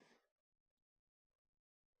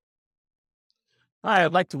Hi,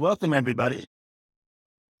 I'd like to welcome everybody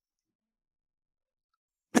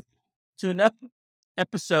to another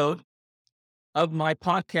episode of my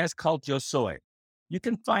podcast called Yo Soy. You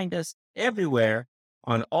can find us everywhere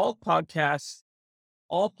on all podcasts,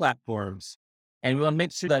 all platforms, and we'll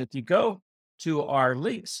make sure that if you go to our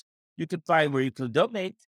links, you can find where you can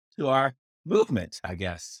donate to our movement, I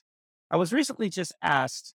guess. I was recently just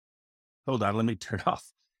asked, hold on, let me turn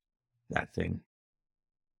off that thing.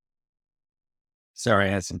 Sorry, I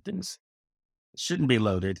had some things. It shouldn't be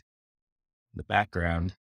loaded in the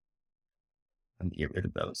background. Let me get rid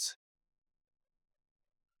of those.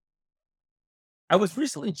 I was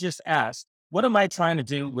recently just asked, what am I trying to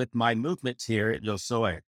do with my movement here at Yo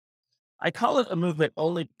Soy? I call it a movement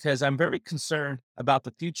only because I'm very concerned about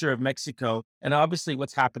the future of Mexico and obviously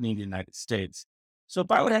what's happening in the United States. So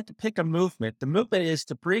if I would have to pick a movement, the movement is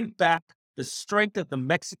to bring back the strength of the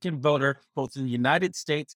Mexican voter, both in the United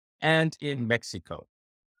States and in Mexico.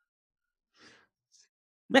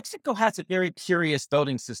 Mexico has a very curious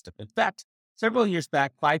voting system. In fact, several years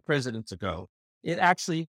back, 5 presidents ago, it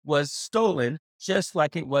actually was stolen just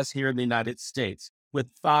like it was here in the United States. At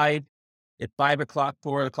 5 o'clock,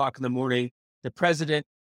 4 o'clock in the morning, the president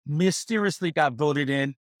mysteriously got voted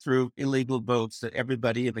in through illegal votes that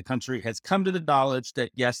everybody in the country has come to the knowledge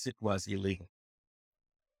that, yes, it was illegal.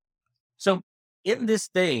 So in this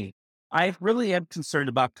day, I really am concerned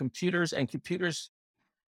about computers and computers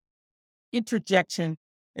interjection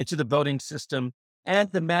into the voting system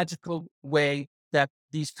and the magical way that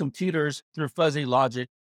these computers, through fuzzy logic,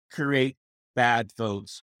 create bad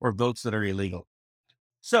votes or votes that are illegal.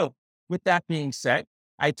 So, with that being said,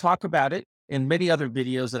 I talk about it in many other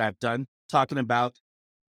videos that I've done, talking about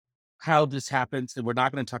how this happens, and we're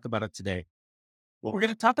not going to talk about it today. What we're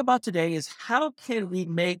going to talk about today is how can we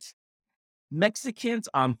make Mexicans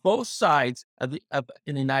on both sides in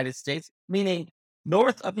the United States, meaning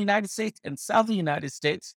north of the United States and south of the United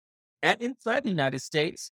States, and inside the United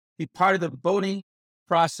States, be part of the voting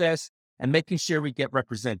process and making sure we get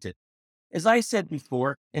represented. As I said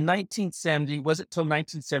before, in 1970, was it till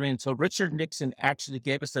 1970 until Richard Nixon actually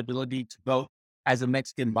gave us the ability to vote as a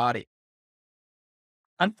Mexican body?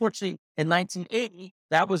 Unfortunately, in 1980,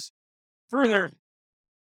 that was further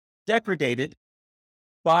degraded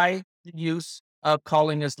by the use of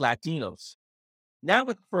calling us Latinos. Now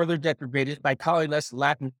it's further degraded by calling us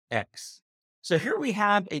Latinx. So here we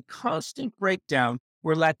have a constant breakdown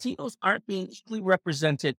where Latinos aren't being equally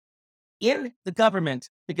represented in the government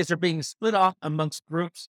because they're being split off amongst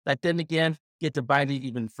groups that then again get divided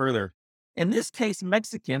even further. In this case,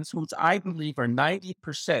 Mexicans, who I believe are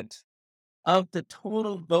 90% of the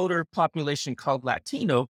total voter population called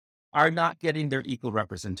Latino, are not getting their equal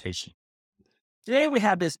representation. Today we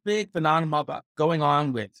have this big phenomenon going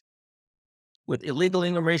on with illegal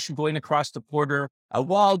immigration going across the border, a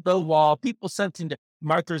wall, no wall, people sent into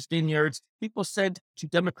Martha's Vineyards, people sent to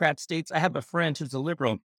Democrat states. I have a friend who's a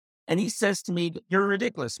liberal, and he says to me, "You're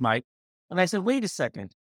ridiculous, Mike." And I said, wait a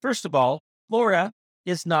second. First of all, Florida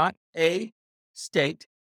is not a state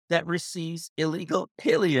that receives illegal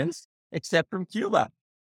aliens except from Cuba.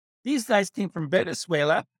 These guys came from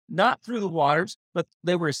Venezuela, not through the waters, but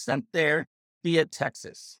they were sent there via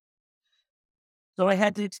Texas. So I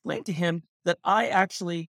had to explain to him that I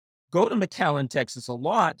actually go to McAllen, Texas a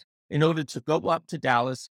lot in order to go up to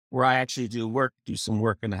Dallas, where I actually do some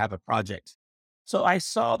work and have a project. So I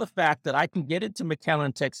saw the fact that I can get into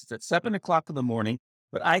McAllen, Texas at 7 o'clock in the morning,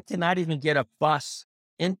 but I cannot even get a bus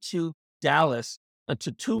into Dallas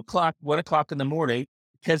until 2 o'clock, 1 o'clock in the morning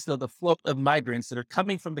because of the flow of migrants that are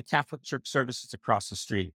coming from the Catholic Church services across the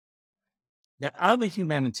street. Now, I'm a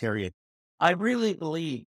humanitarian. I really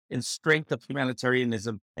believe in strength of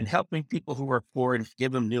humanitarianism and helping people who are poor and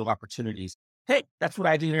give them new opportunities. Hey, that's what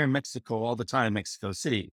I do here in Mexico all the time, Mexico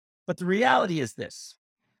City. But the reality is this.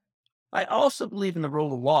 I also believe in the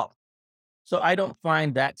rule of law. So I don't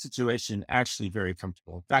find that situation actually very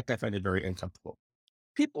comfortable. In fact, I find it very uncomfortable.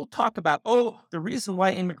 People talk about, oh, the reason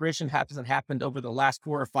why immigration hasn't happened over the last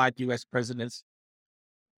 4 or 5 US presidents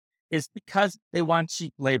is because they want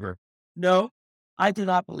cheap labor. No, I do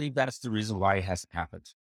not believe that's the reason why it hasn't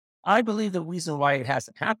happened. I believe the reason why it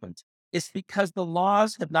hasn't happened is because the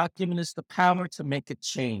laws have not given us the power to make a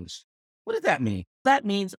change. What does that mean? That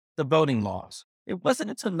means the voting laws. It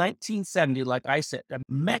wasn't until 1970, like I said, that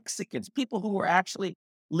Mexicans, people who were actually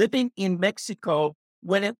living in Mexico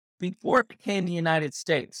before it became the United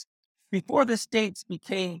States, before the states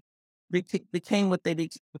became what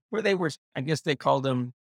before they were, I guess they called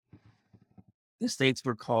them the states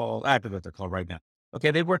were called, I forget what they're called right now. Okay,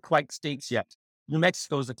 they weren't quite states yet. New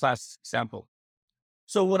Mexico is a classic example.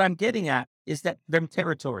 So what I'm getting at is that they're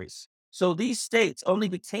territories. So these states only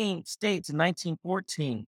became states in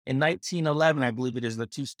 1914. In 1911, I believe it is the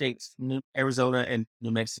two states, Arizona and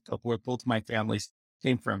New Mexico, where both my families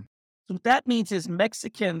came from. So what that means is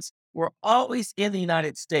Mexicans were always in the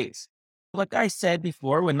United States. Like I said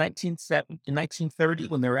before, in 1930,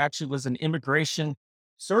 when there actually was an immigration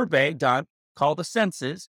survey done called the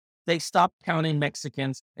census, they stopped counting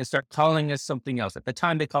Mexicans and start calling us something else. At the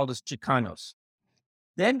time, they called us Chicanos.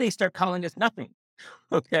 Then they start calling us nothing.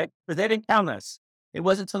 Okay. But they didn't count us. It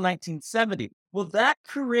wasn't until 1970. Well, that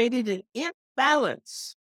created an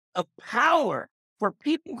imbalance of power for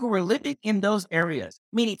people who were living in those areas,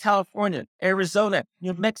 meaning California, Arizona,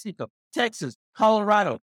 New Mexico, Texas,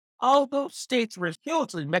 Colorado. All those states were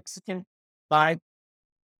hugely Mexican by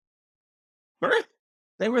birth.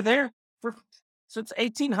 They were there for since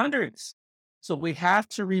 1800s. So we have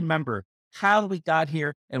to remember how we got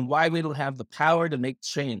here and why we don't have the power to make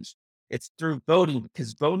change. It's through voting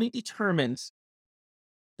because voting determines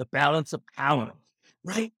the balance of power.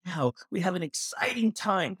 Right now, we have an exciting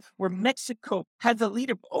time where Mexico has a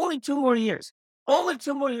leader for only 2 more years. Only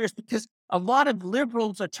 2 more years because a lot of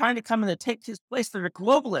liberals are trying to come in and take his place. They're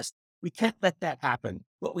globalists. We can't let that happen.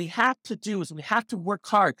 What we have to do is we have to work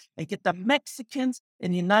hard and get the Mexicans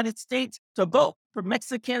in the United States to vote for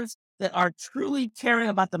Mexicans that are truly caring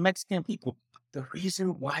about the Mexican people. The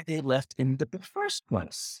reason why they left in the first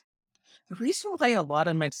place. The reason why a lot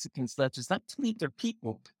of Mexicans left is not to leave their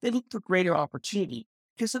people. They look for greater opportunity.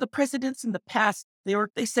 Because of the presidents in the past,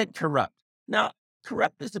 they said corrupt. Now,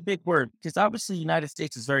 corrupt is a big word because obviously the United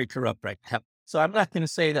States is very corrupt right now. So I'm not going to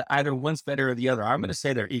say that either one's better or the other. I'm going to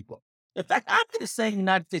say they're equal. In fact, I'm going to say the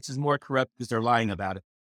United States is more corrupt because they're lying about it.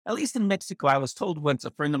 At least in Mexico, I was told once,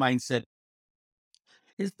 a friend of mine said,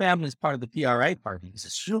 his family is part of the PRA party. He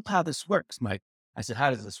says, "Show how this works, Mike." I said,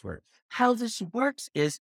 "How does this work?" How this works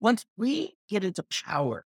is once we get into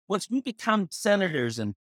power, once we become senators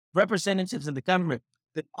and representatives in the government,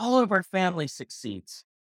 that all of our family succeeds.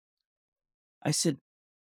 I said,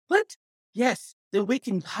 "What?" Yes, then we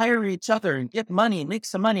can hire each other and get money and make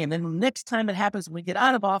some money. And then the next time it happens, when we get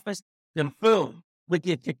out of office, then boom, we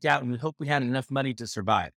get kicked out and we hope we had enough money to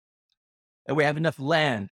survive and we have enough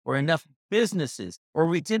land or enough businesses, or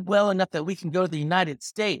we did well enough that we can go to the United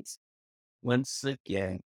States. Once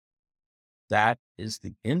again, that is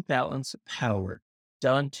the imbalance of power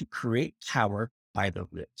done to create power by the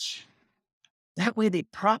rich. That way they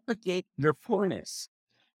propagate their poorness.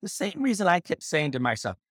 The same reason I kept saying to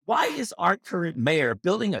myself, why is our current mayor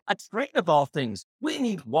building a train of all things? We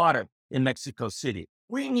need water in Mexico City.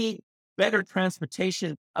 We need better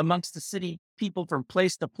transportation amongst the city people from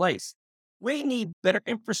place to place. We need better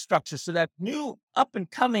infrastructure so that new up and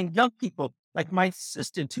coming young people, like my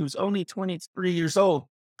assistant who's only 23 years old,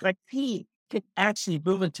 like he can actually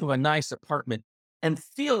move into a nice apartment and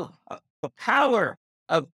feel the power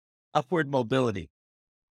of upward mobility.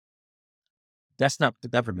 That's not what the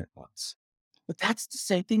government wants. But that's the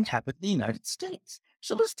same thing happened in the United States.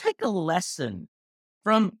 So let's take a lesson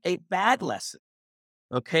from a bad lesson.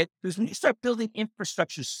 Okay. Because when you start building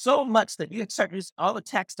infrastructure so much that you start using all the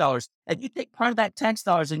tax dollars and you take part of that tax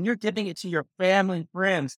dollars and you're giving it to your family and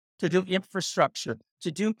friends to do infrastructure,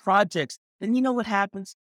 to do projects, then you know what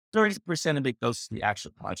happens? 30% of it goes to the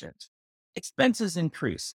actual project. Expenses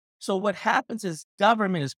increase. So what happens is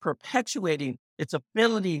government is perpetuating its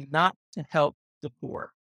ability not to help the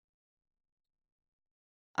poor.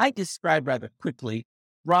 I described rather quickly,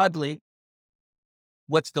 broadly,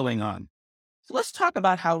 what's going on. So let's talk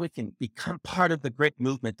about how we can become part of the great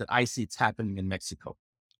movement that I see it's happening in Mexico.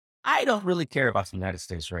 I don't really care about the United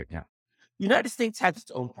States right now. The United States has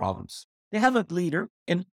its own problems. They have a leader,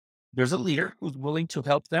 and there's a leader who's willing to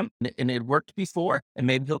help them, and it worked before, and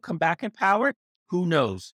maybe he'll come back in power. Who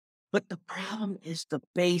knows? But the problem is the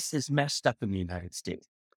base is messed up in the United States,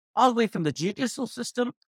 all the way from the judicial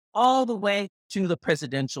system, all the way to the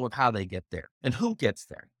presidential and how they get there and who gets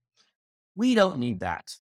there. We don't need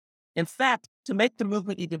that. In fact, to make the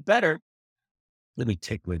movement even better, let me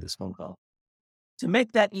take away this phone call. To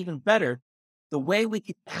make that even better, the way we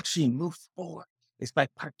can actually move forward is by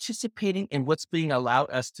participating in what's being allowed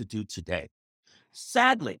us to do today.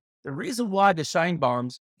 Sadly, the reason why the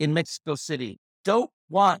Sheinbaums in Mexico City don't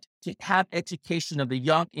want to have education of the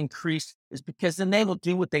young increase is because then they will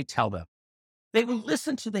do what they tell them. They will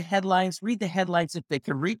listen to the headlines, read the headlines if they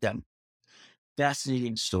can read them.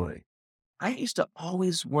 Fascinating story. I used to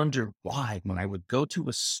always wonder why, when I would go to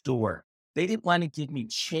a store, they didn't want to give me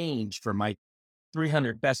change for my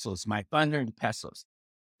 300 pesos, my 500 pesos.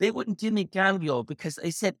 They wouldn't give me cambio because they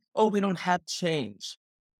said, "Oh, we don't have change."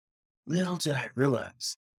 Little did I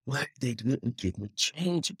realize why they didn't give me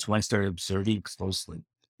change until I started observing closely.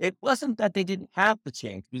 It wasn't that they didn't have the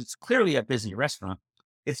change. It's clearly a busy restaurant.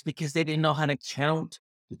 It's because they didn't know how to count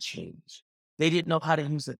the change. They didn't know how to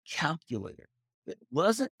use a calculator. It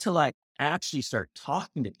wasn't till I actually start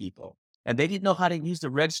talking to people and they didn't know how to use the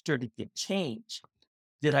register to get change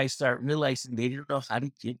did I start realizing they didn't know how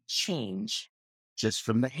to get change just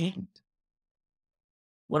from the hand.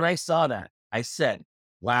 When I saw that, I said,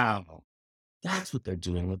 wow, that's what they're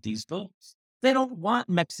doing with these votes. They don't want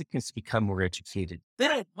Mexicans to become more educated. They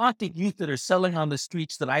don't want the youth that are selling on the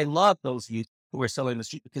streets that I love those youth who are selling on the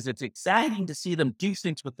street because it's exciting to see them do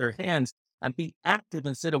things with their hands and be active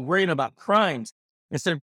instead of worrying about crimes,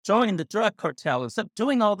 instead of joining the drug cartel, instead of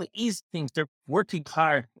doing all the easy things. They're working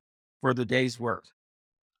hard for the day's work.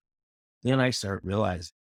 Then I start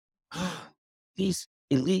realizing these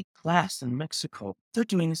elite class in Mexico, they're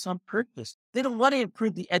doing this on purpose. They don't want to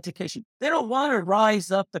improve the education. They don't want to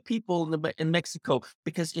rise up the people in Mexico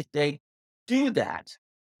because if they do that,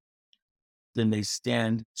 then they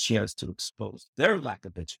stand chance to expose their lack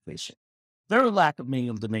of education, their lack of being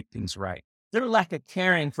able to make things right, their lack of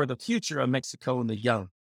caring for the future of Mexico and the young.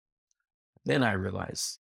 Then I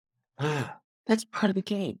realize, that's part of the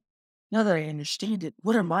game. Now that I understand it,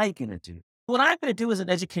 what am I going to do? What I'm going to do as an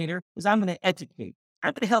educator is I'm going to educate.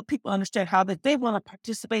 I'm going to help people understand how that they want to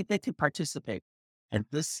participate, they can participate. And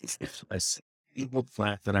this is a simple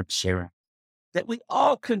plan that I'm sharing that we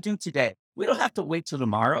all can do today. We don't have to wait till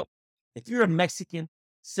tomorrow. If you're a Mexican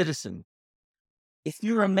citizen, if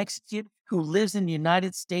you're a Mexican who lives in the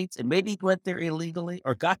United States and maybe went there illegally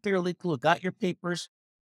or got there illegally, got your papers,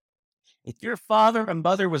 if your father and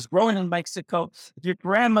mother was growing in Mexico, if your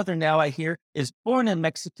grandmother now I hear is born in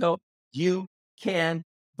Mexico, you can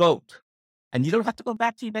vote. And you don't have to go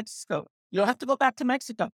back to Mexico. You don't have to go back to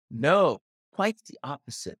Mexico. No, quite the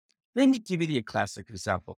opposite. Let me give you a classic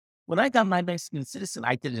example. When I got my Mexican citizen,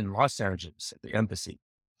 I did it in Los Angeles at the embassy.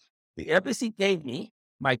 The embassy gave me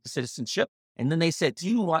my citizenship. And then they said, do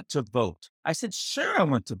you want to vote? I said, sure, I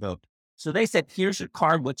want to vote. So they said, here's your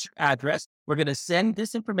card. What's your address? We're going to send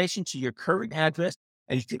this information to your current address,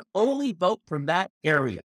 and you can only vote from that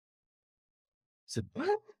area. I said,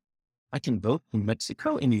 what? I can vote in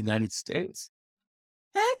Mexico, in the United States?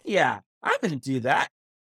 Heck yeah, I'm going to do that.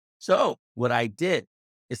 So what I did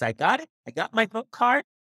is I got it. I got my vote card,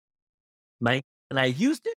 and I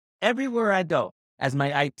used it everywhere I go as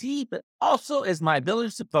my ID, but also as my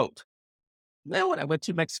ability to vote. Then when I went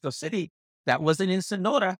to Mexico City, that wasn't in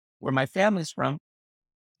Sonora, where my family's from.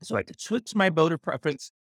 So I could switch my voter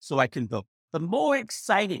preference so I can vote. But more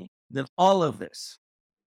exciting than all of this,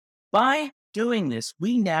 by doing this,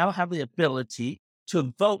 we now have the ability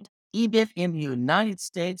to vote even in the United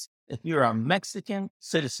States if you're a Mexican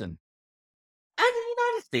citizen and a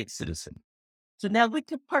United States citizen. So now we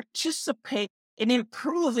can participate in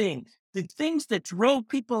improving the things that drove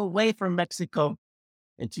people away from Mexico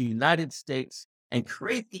into the United States and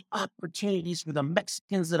create the opportunities for the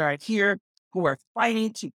Mexicans that are here who are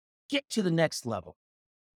fighting to get to the next level.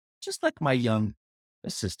 Just like my young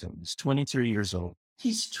assistant, who's 23 years old,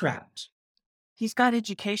 he's trapped. He's got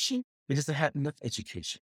education, but doesn't have enough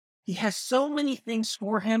education. He has so many things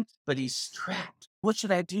for him, but he's trapped. What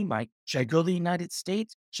should I do, Mike? Should I go to the United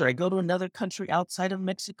States? Should I go to another country outside of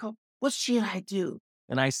Mexico? What should I do?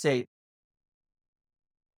 And I say,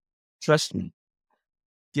 trust me,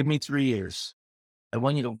 give me 3 years. I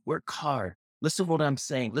want you to work hard. Listen to what I'm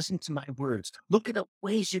saying. Listen to my words. Look at the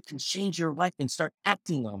ways you can change your life and start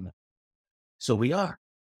acting on them. So we are.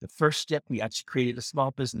 The first step, we actually created a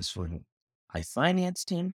small business for him. I financed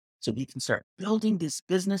him so he can start building this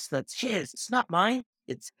business that's his. It's not mine,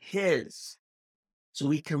 it's his. So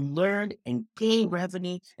he can learn and gain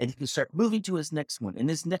revenue and he can start moving to his next one and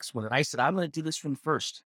his next one. And I said, I'm going to do this one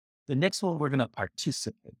first. The next one, we're going to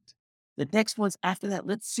participate. The next one's after that,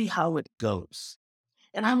 let's see how it goes.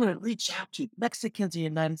 And I'm going to reach out to Mexicans in the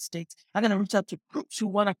United States. I'm going to reach out to groups who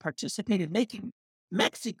want to participate in making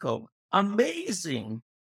Mexico amazing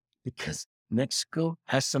because Mexico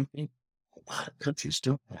has something a lot of countries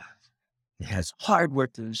don't have. It has hard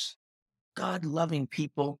workers, God-loving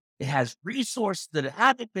people. It has resources that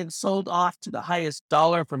haven't been sold off to the highest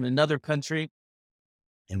dollar from another country.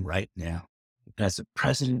 And right now, it has a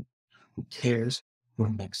president who cares for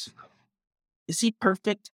Mexico. Is he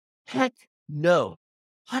perfect? Heck no.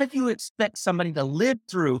 How do you expect somebody to live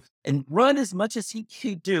through and run as much as he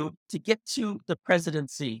could do to get to the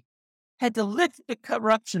presidency? Had to lift the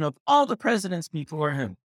corruption of all the presidents before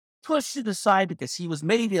him, pushed it aside because he was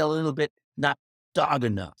maybe a little bit not dog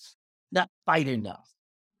enough, not fight enough.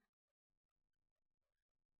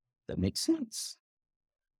 That makes sense.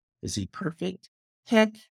 Is he perfect?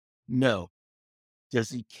 Heck no.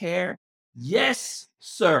 Does he care? Yes,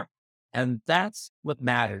 sir. And that's what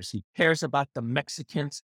matters. He cares about the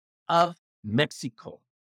Mexicans of Mexico,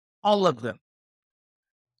 all of them.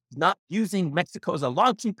 Not using Mexico as a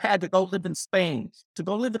launching pad to go live in Spain, to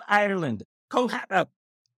go live in Ireland, go have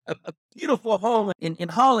a beautiful home in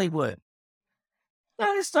Hollywood.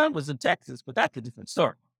 Now, his son was in Texas, but that's a different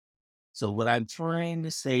story. So what I'm trying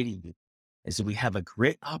to say to you is that we have a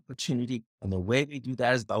great opportunity, and the way we do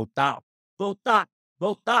that is votar, votar,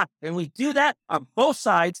 votar. And we do that on both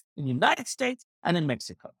sides in the United States and in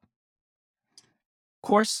Mexico. Of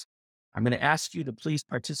course, I'm going to ask you to please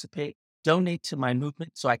participate, donate to my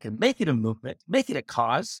movement so I can make it a movement, make it a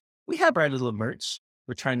cause. We have our little merch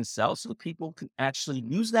we're trying to sell so people can actually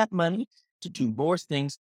use that money to do more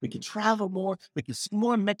things. We can travel more, we can see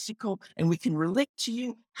more Mexico, and we can relate to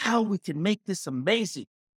you how we can make this amazing.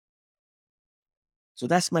 So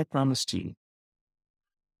that's my promise to you.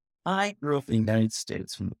 I grew up in the United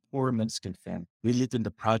States from a poor Mexican family. We lived in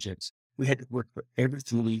the projects. We had to work for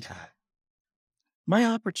everything we had. My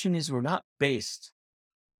opportunities were not based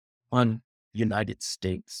on United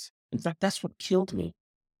States. In fact, that's what killed me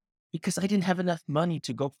because I didn't have enough money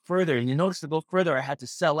to go further. And you notice to go further, I had to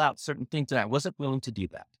sell out certain things and I wasn't willing to do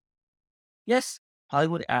that. Yes,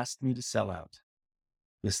 Hollywood asked me to sell out.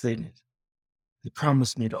 Yes, they did. They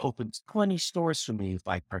promised me to open 20 stores for me if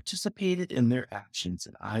I participated in their actions.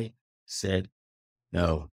 And I said,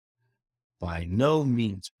 no, by no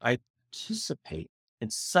means. I participate in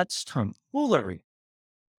such tomfoolery,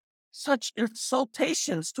 such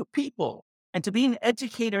insultations to people, and to be an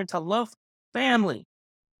educator and to love family.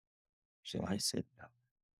 So I said, no,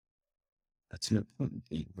 that's an important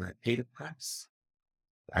thing where I paid a price.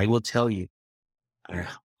 I will tell you, I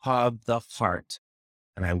have the heart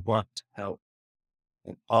and I want to help.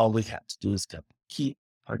 And all we have to do is to keep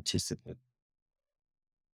participating.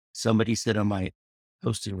 Somebody said on my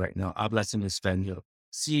posting right now, hablas en español.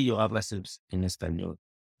 Sí, yo hablas en español.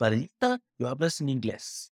 Pero ahorita yo hablas en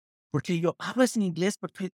inglés. Porque yo hablas en inglés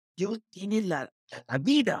porque yo tiene la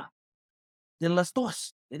vida de las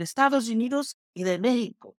dos, de Estados Unidos y de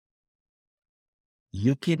México.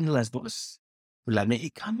 Yo quiero las dos. Los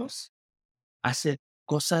mexicanos hacen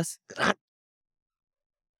cosas grandes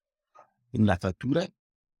en la factura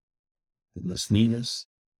de los niños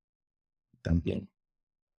también.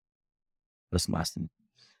 Los más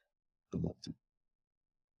importantes.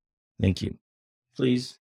 Thank you.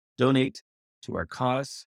 Please donate to our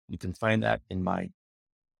cause. You can find that in my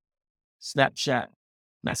Snapchat,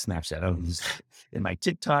 not Snapchat, I don't use in my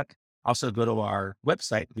TikTok. Also go to our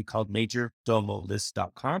website we called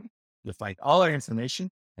majordomolist.com. You'll find all our information.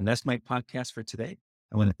 And that's my podcast for today.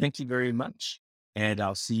 I want to thank you very much. And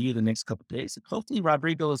I'll see you the next couple of days. And hopefully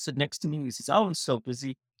Rodrigo will sit next to me because he's always so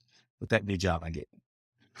busy with that new job I get.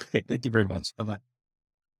 Okay, thank you very much. Bye-bye.